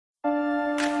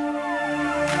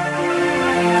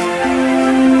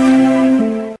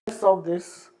solve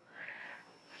this.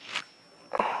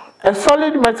 A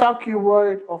solid metal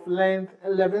cuboid of length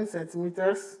 11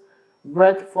 centimeters,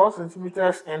 breadth 4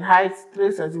 centimeters, and height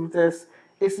 3 centimeters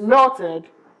is melted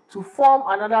to form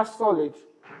another solid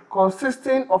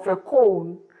consisting of a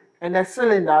cone and a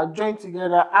cylinder joined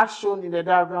together as shown in the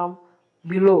diagram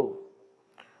below.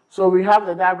 So we have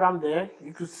the diagram there,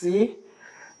 you could see.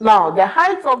 Now, the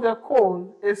height of the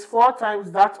cone is 4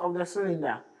 times that of the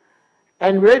cylinder,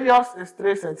 and radius is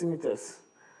 3 centimeters.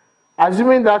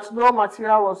 Assuming that no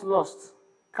material was lost,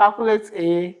 calculate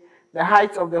A, the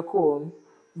height of the cone,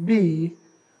 B,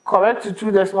 correct to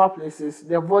 2 decimal places,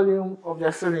 the volume of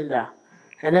the cylinder,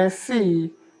 and then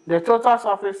C, the total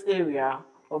surface area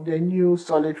of the new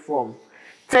solid form.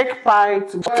 Take pi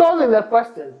to told in the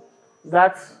question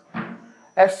that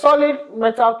a solid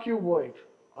metal cuboid,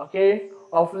 okay,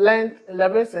 of length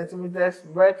 11 centimeters,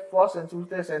 breadth 4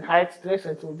 centimeters, and height 3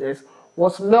 centimeters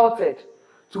was melted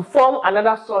to form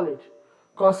another solid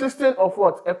consisting of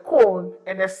what? A cone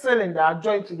and a cylinder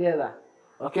joined together.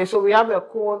 Okay, so we have a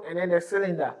cone and then the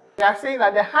cylinder. They are saying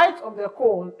that the height of the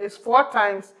cone is 4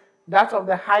 times that of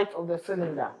the height of the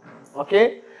cylinder.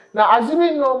 Okay, now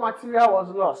assuming no material was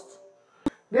lost,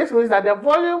 this means that the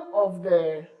volume of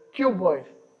the cuboid,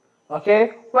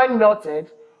 okay, when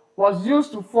melted, was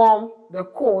used to form the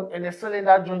cone and the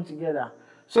cylinder joined together.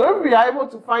 So if we are able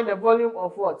to find the volume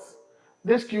of what?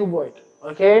 This cuboid,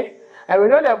 okay, and we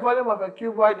know the volume of a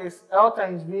cuboid is L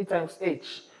times B times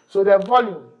H. So the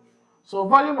volume,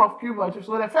 volume of cuboid.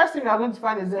 So the first thing we are going to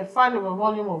find is the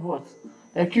volume of what?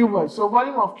 A cuboid. So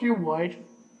volume of cuboid,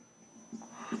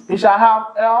 we shall have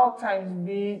L times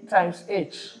B times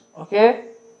H, okay?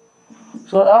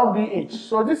 So LBH.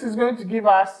 So this is going to give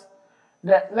us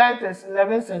the length is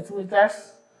 11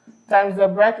 centimeters times the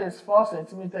breadth is 4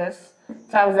 centimeters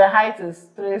times the height is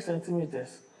 3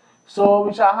 centimeters. So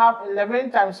we shall have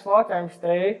 11 times 4 times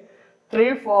 3,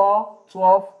 3, 4,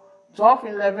 12, 12,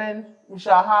 11, we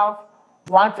shall have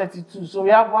 132. So we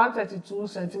have 132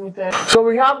 centimeters. So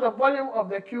we have the volume of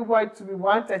the cuboid to be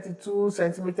 132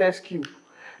 centimeters cubed.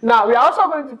 Now we are also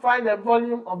going to find the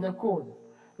volume of the cone.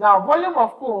 Now volume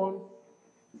of cone,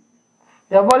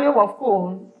 the volume of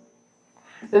cone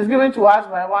is given to us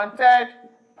by 1/3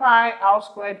 pi r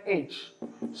squared h.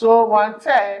 So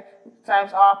 1/3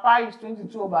 times our pi is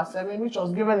 22/7, which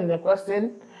was given in the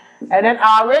question, and then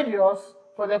our radius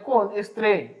for the cone is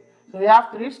 3. So we have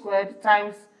 3 squared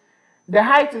times the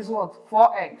height is what?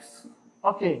 4x.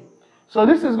 Okay, so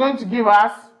this is going to give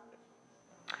us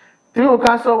 3 will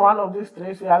cancel one of these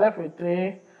 3, so we are left with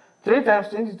 3. 3 times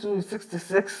 22 is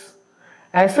 66,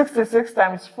 and 66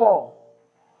 times 4.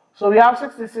 So we have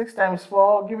 66 times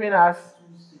 4 giving us,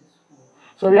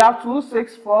 so we have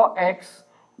 264x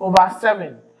over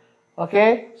 7.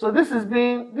 Okay, so this is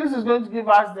going to give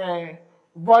us the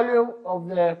volume of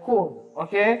the cone.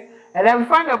 Okay, and then we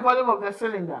find the volume of the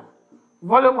cylinder.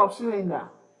 Volume of cylinder.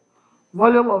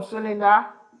 Volume of cylinder.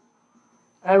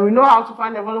 And we know how to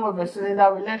find the volume of a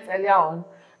cylinder. We learned earlier on.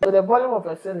 So the volume of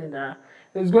a cylinder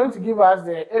is going to give us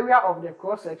the area of the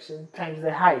cross section times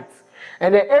the height.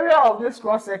 And the area of this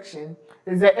cross section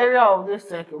is the area of this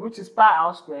circle, which is pi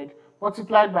r squared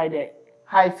multiplied by the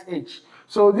height h.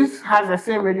 So this has the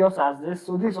same radius as this.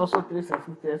 So this is also 3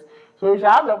 centimeters. So we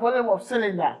shall have the volume of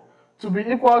cylinder to be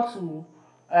equal to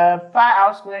pi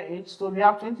r squared h. So we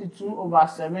have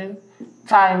 22/7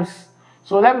 times.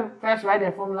 So let me first write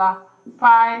the formula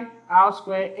pi r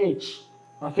squared h.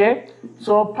 Okay,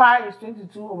 so pi is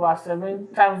 22/7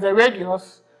 times the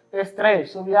radius is 3.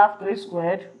 So we have 3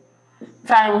 squared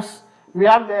times, we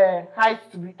have the height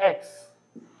to be x.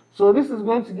 So this is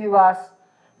going to give us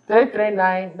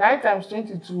 339. 9 times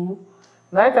 22.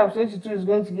 9 times 22 is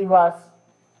going to give us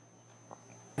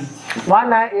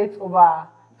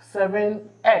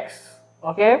 198/7x.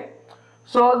 Okay,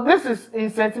 so this is in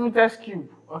centimeters cube.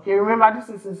 Okay, remember this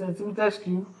is in centimeters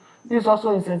cube. This is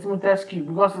also in centimeters cube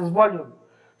because it's volume.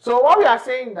 So what we are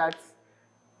saying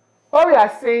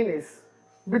is,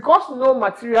 because no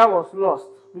material was lost,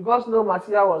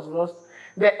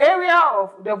 the area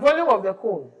of the volume of the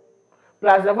cone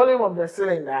plus the volume of the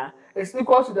cylinder is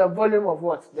equal to the volume of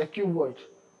what? The cuboid.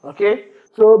 Okay?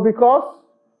 So because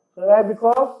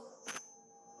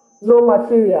no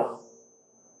material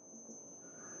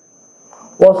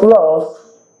was lost,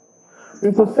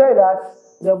 we could say that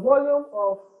the volume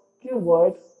of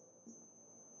cuboid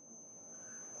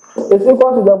is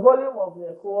equal to the volume of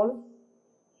the cone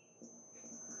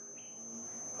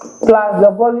plus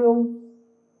the volume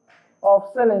of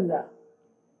cylinder.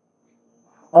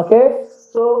 Okay,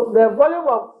 so the volume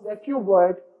of the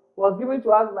cuboid was given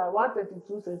to us by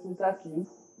 132 centimeter cube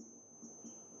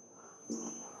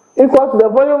equal to the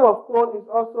volume of cone is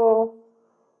also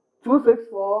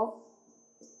 264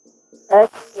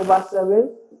 x over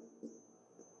 7,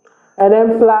 and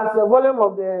then plus the volume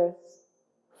of the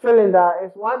cylinder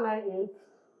is 198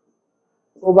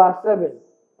 over 7.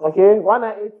 Okay,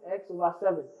 198 x over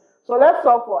 7. So let's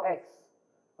solve for x.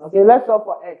 Okay, let's solve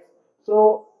for x.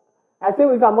 So I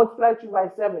think we can multiply 2 by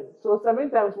 7. So 7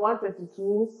 times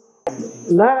 132,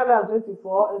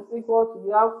 924 is equal to,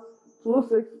 we have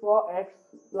 264x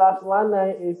plus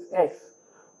 198x.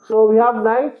 So we have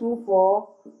 924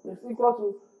 is equal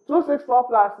to 264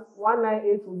 plus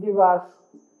 198 will give us,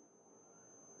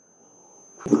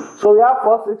 so we have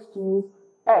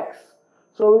 462x.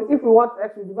 So if we want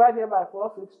x, we divide here by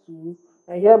 462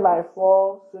 and here by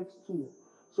 462.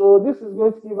 So this is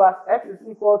going to give us x is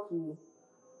equal to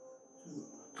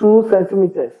 2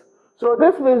 centimeters. So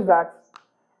this means that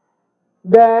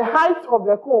the height of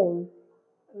the cone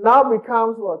now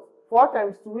becomes what? 4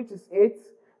 times 2, which is 8.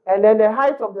 And then the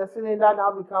height of the cylinder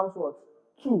now becomes what?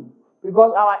 2.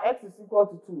 Because our x is equal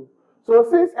to 2. So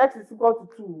since x is equal to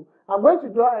 2, I'm going to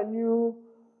draw a new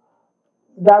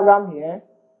diagram here.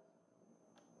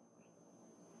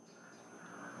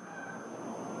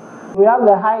 We have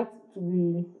the height to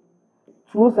be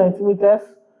 2 centimeters.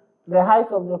 The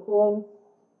height of the cone,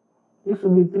 this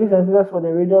will be 3 centimeters for the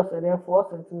radius and then 4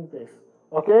 centimeters.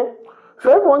 Okay?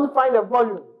 So if we want to find the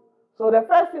volume, so the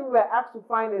first thing we're asked to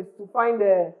find is to find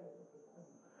the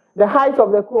height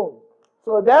of the cone.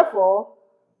 So therefore,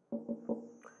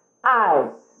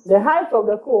 the height of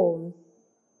the cone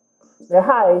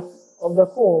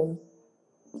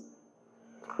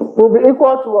will be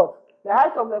equal to what? The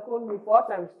height of the cone will be 4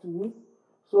 times 2.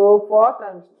 So 4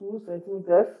 times 2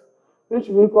 centimeters, which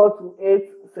will be equal to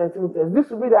 8 centimeters. This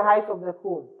will be the height of the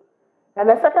cone. And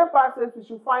the second part says we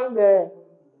should find the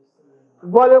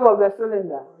volume of the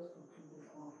cylinder.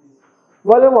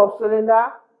 Volume of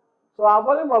cylinder. So our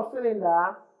volume of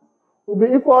cylinder will be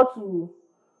equal to,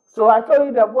 so I told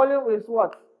you the volume is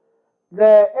what?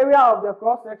 The area of the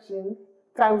cross section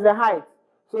times the height.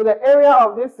 So the area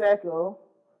of this circle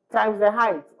times the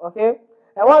height, okay?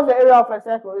 And what's the area of a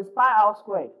circle? It's pi r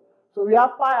squared. So we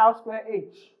have pi r squared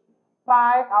h.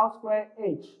 Pi r squared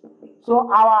h. So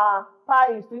our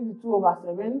pi is 22 over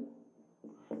 7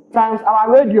 times our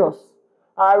radius.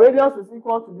 Our radius is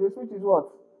equal to this, which is what?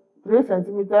 3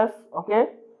 centimeters, okay?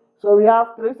 So we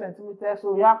have 3 centimeters,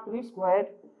 so we have 3 squared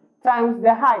times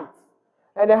the height.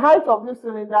 And the height of this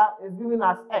cylinder is given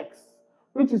as x,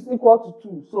 which is equal to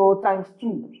 2, so times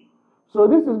 2. So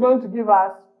this is going to give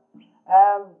us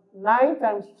 9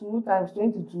 times 2 times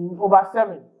 22 over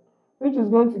 7, which is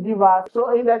going to give us,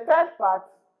 so in the third part,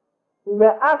 we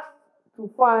were asked to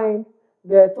find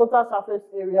the total surface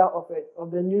area of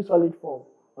the new solid form,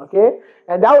 okay?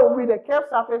 And that will be the curved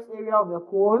surface area of the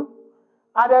cone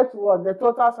added to what? The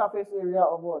total surface area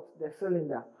of what? The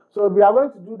cylinder. So we are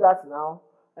going to do that now,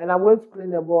 and I'm going to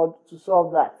clean the board to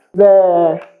solve that.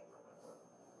 The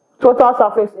total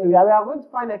surface area, we are going to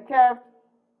find the curved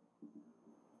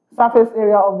surface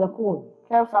area of the cone.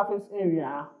 Curved surface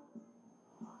area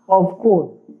of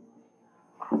cone,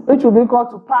 which will be equal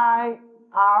to pi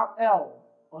RL,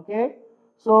 okay?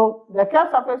 So the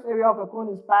curved surface area of a cone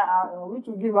is pi RL, which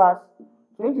will give us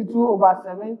 22 over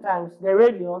 7 times the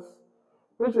radius,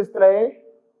 which is 3,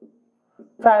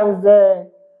 times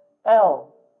the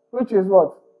L, which is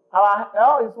what? Our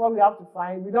L is what we have to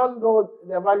find. We don't know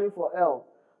the value for L.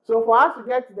 So for us to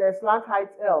get the slant height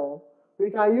L, we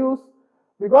can use,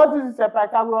 because this is a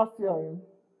Pythagoras theorem,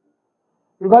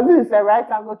 because this is a right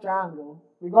angle triangle,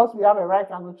 because we have a right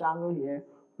angle triangle here,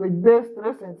 with base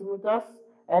 3 centimeters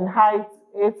and height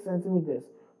 8 centimeters.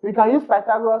 We can use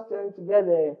Pythagoras theorem to get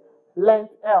the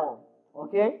length L,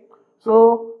 okay?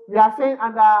 So we are saying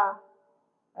under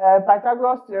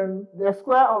Pythagoras theorem, the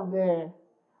square of the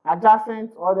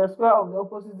adjacent or the square of the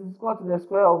opposite is equal to the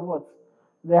square of what?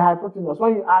 The hypotenuse.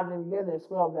 When you add them, you get the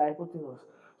square of the hypotenuse.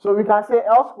 So we can say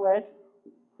L squared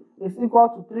is equal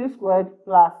to 3 squared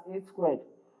plus 8 squared.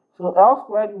 So L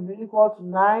squared will be equal to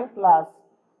 9 plus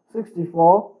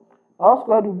 64. L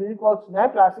squared will be equal to 9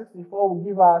 plus 64 will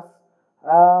give us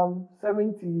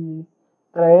 73.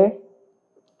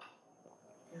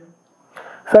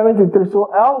 73.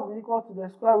 So L will be equal to the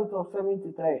square root of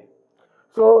 73.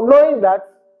 So knowing that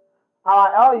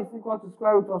our L is equal to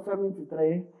square root of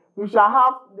 73, we shall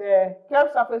have the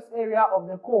curved surface area of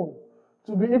the cone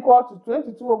to be equal to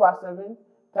 22 over 7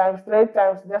 times 3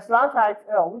 times the slant height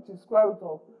L, which is square root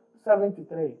of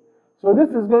 73. So this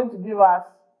is going to give us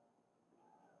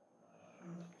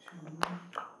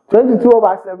 22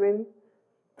 over 7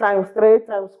 times 3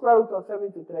 times square root of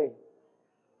 73.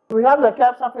 We have the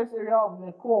curved surface area of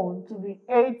the cone to be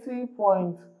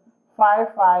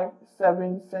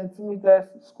 80.557 centimeters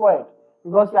squared,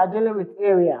 because we are dealing with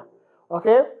area.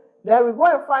 Okay? Then we go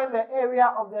and find the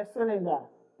area of the cylinder,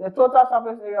 the total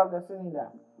surface area of the cylinder.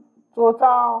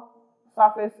 Total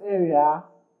surface area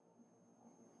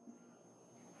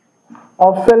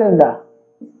of cylinder.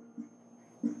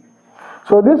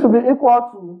 So this will be equal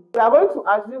to, we are going to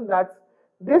assume that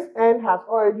this end has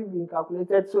already been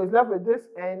calculated, so it's left with this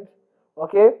end,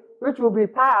 okay, which will be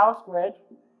pi r squared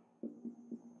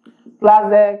plus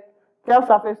the curved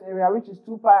surface area, which is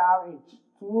 2 pi rh.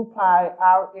 2 pi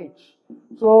rh.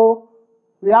 So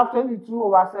we have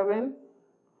 22/7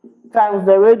 times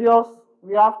the radius,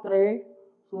 we have 3,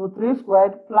 so 3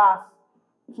 squared plus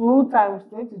 2 times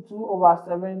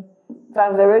 22/7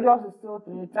 times the radius is still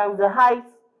 3 times the height,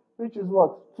 which is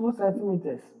what? 2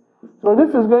 centimeters. So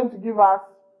this is going to give us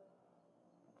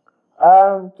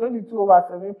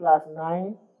 22/7 plus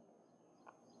 9,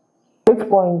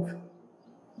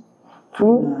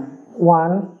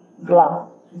 8.21 plus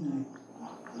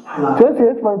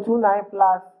 28.29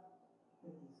 plus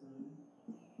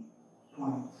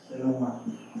 0.71.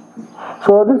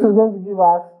 So this is going to give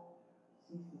us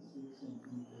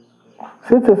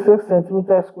 66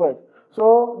 centimeters squared.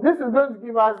 So this is going to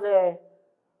give us the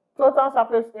total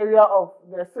surface area of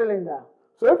the cylinder.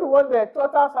 So if we want the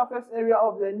total surface area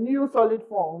of the new solid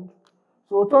formed,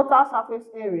 so total surface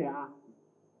area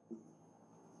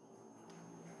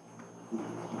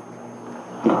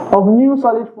of new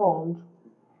solid formed,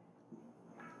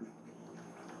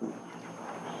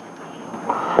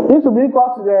 this will be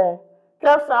equal to the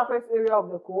curved surface area of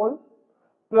the cone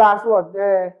plus what?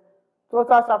 The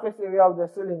total surface area of the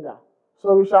cylinder.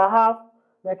 So we shall have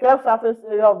the curved surface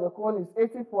area of the cone is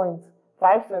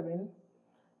 80.57,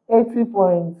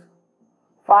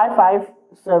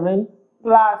 80.557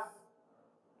 plus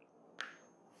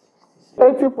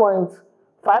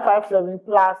 80.557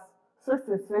 plus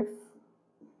 66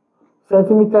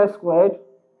 centimeters squared.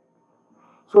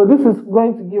 So this is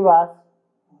going to give us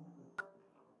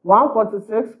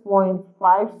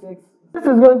 146.56. This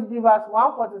is going to give us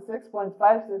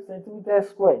 146.56 centimeters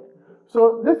squared.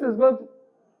 So this is going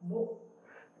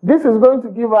to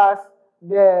give us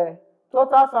the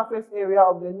total surface area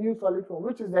of the new solid form,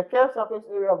 which is the curved surface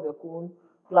area of the cone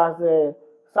plus the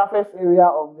surface area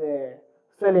of the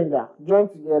cylinder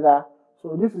joined together.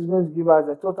 So this is going to give us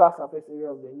the total surface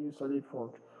area of the new solid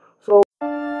form.